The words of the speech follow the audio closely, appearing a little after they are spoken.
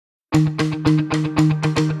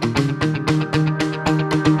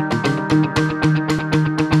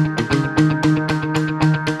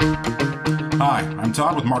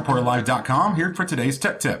SmartPorterLive.com here for today's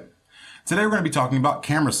tech tip. Today we're going to be talking about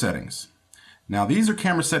camera settings. Now these are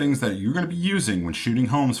camera settings that you're going to be using when shooting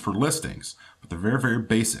homes for listings, but they're very, very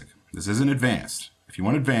basic. This isn't advanced. If you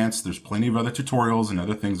want advanced, there's plenty of other tutorials and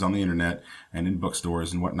other things on the internet and in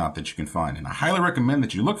bookstores and whatnot that you can find. And I highly recommend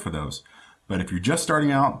that you look for those. But if you're just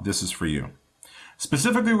starting out, this is for you.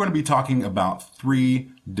 Specifically, we're going to be talking about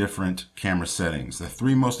 3 different camera settings. The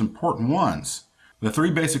 3 most important ones. The 3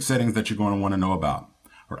 basic settings that you're going to want to know about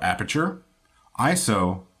are aperture,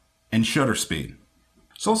 ISO, and shutter speed.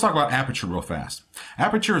 So let's talk about aperture real fast.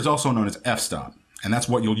 Aperture is also known as f-stop, and that's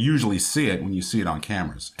what you'll usually see it when you see it on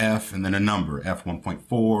cameras. F and then a number,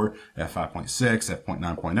 f1.4, f5.6,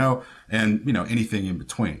 f.9.0, and anything in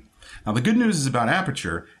between. Now the good news is about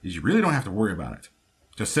aperture is you really don't have to worry about it.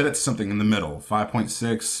 Just set it to something in the middle,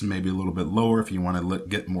 5.6, maybe a little bit lower if you want to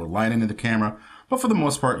get more light into the camera, but for the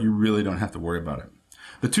most part, you really don't have to worry about it.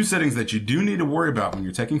 The 2 settings that you do need to worry about when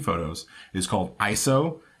you're taking photos is called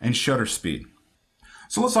ISO and shutter speed.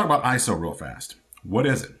 So let's talk about ISO real fast. What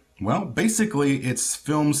is it? Well, basically it's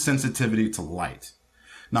film sensitivity to light.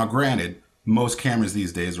 Now granted, most cameras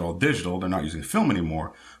these days are all digital, they're not using film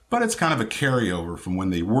anymore, but it's kind of a carryover from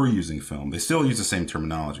when they were using film. They still use the same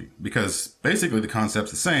terminology because basically the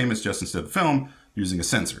concept's the same, it's just instead of film, using a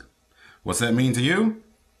sensor. What's that mean to you?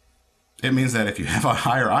 It means that if you have a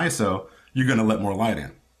higher ISO, you're going to let more light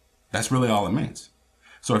in. That's really all it means.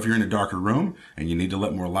 So if you're in a darker room and you need to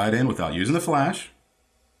let more light in without using the flash,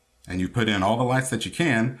 and you put in all the lights that you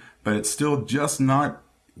can, but it's still just not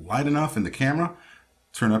light enough in the camera,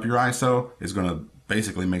 turn up your ISO is going to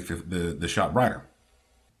basically make the shot brighter.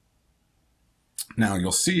 Now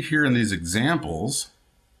you'll see here in these examples,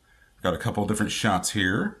 I've got a couple different shots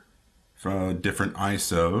here from different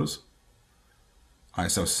ISO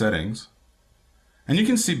settings. And you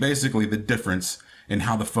can see basically the difference in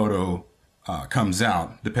how the photo comes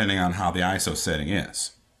out depending on how the ISO setting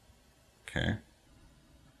is. Okay.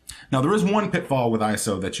 Now there is one pitfall with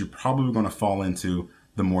ISO that you're probably going to fall into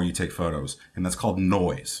the more you take photos, and that's called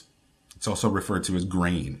noise. It's also referred to as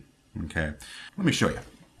grain. Okay. Let me show you.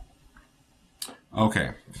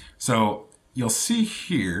 Okay. So you'll see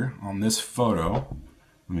here on this photo,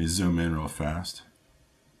 let me zoom in real fast.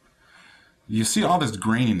 You see all this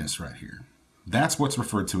graininess right here. That's what's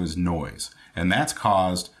referred to as noise, and that's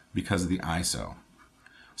caused because of the ISO.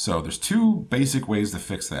 So there's 2 basic ways to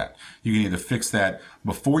fix that. You can either fix that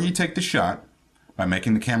before you take the shot by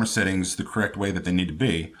making the camera settings the correct way that they need to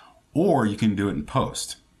be, or you can do it in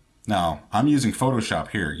post. Now, I'm using Photoshop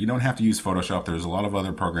here. You don't have to use Photoshop. There's a lot of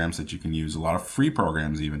other programs that you can use, a lot of free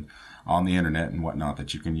programs even on the internet and whatnot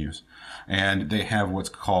that you can use. And they have what's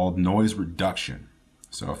called noise reduction.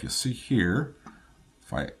 So if you see here,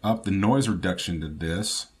 if I up the noise reduction to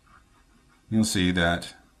this, you'll see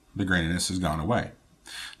that the graininess has gone away.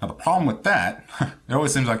 Now the problem with that, it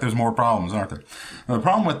always seems like there's more problems, aren't there? Now, the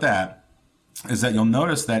problem with that is that you'll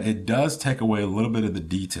notice that it does take away a little bit of the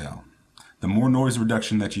detail. The more noise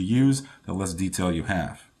reduction that you use, the less detail you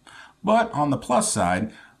have. But on the plus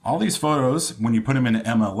side, all these photos, when you put them into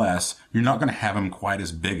MLS, you're not going to have them quite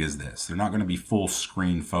as big as this. They're not going to be full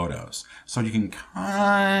screen photos. So you can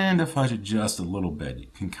kind of fudge it just a little bit. You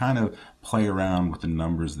can kind of play around with the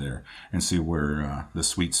numbers there and see where the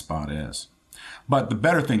sweet spot is. But the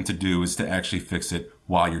better thing to do is to actually fix it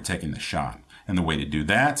while you're taking the shot. And the way to do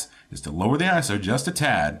that is to lower the ISO just a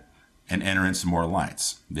tad and enter in some more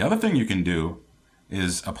lights. The other thing you can do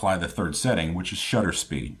is apply the 3rd setting, which is shutter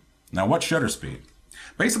speed. Now what's shutter speed?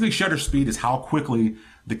 Basically, shutter speed is how quickly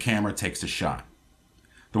the camera takes a shot.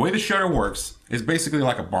 The way the shutter works is basically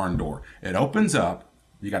like a barn door. It opens up,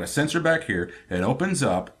 you got a sensor back here, it opens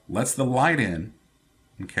up, lets the light in,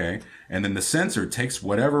 okay, and then the sensor takes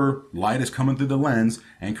whatever light is coming through the lens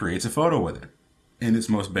and creates a photo with it, in its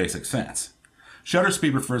most basic sense. Shutter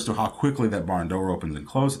speed refers to how quickly that barn door opens and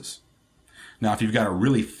closes. Now, if you've got a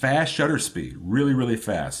really fast shutter speed, really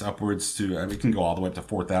fast, upwards to, it can go all the way up to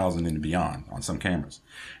 4,000 and beyond on some cameras.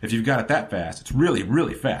 If you've got it that fast, it's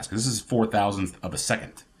really fast, because this is 4,000th of a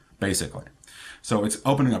second, basically. So it's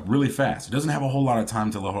opening up really fast. It doesn't have a whole lot of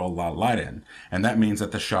time to let a whole lot of light in, and that means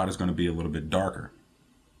that the shot is going to be a little bit darker.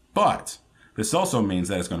 But this also means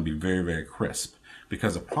that it's going to be very crisp,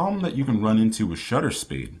 because a problem that you can run into with shutter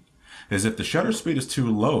speed is if the shutter speed is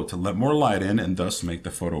too low to let more light in and thus make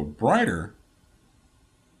the photo brighter,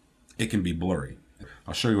 it can be blurry.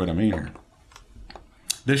 I'll show you what I mean here.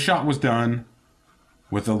 This shot was done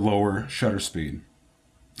with a lower shutter speed,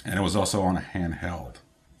 and it was also on a handheld.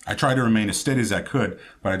 I tried to remain as steady as I could,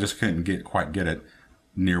 but I just couldn't quite get it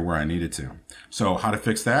near where I needed to. So how to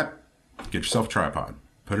fix that? Get yourself a tripod.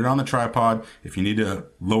 Put it on the tripod. If you need to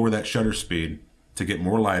lower that shutter speed, to get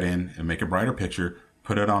more light in and make a brighter picture,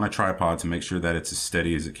 put it on a tripod to make sure that it's as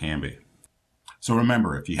steady as it can be. So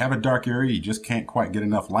remember, if you have a dark area you just can't quite get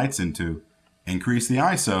enough lights into, increase the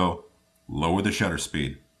ISO, lower the shutter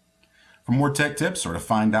speed. For more tech tips or to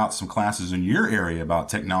find out some classes in your area about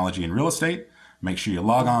technology and real estate, make sure you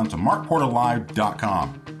log on to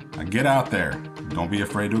markporterlive.com. Now get out there. Don't be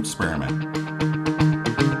afraid to experiment.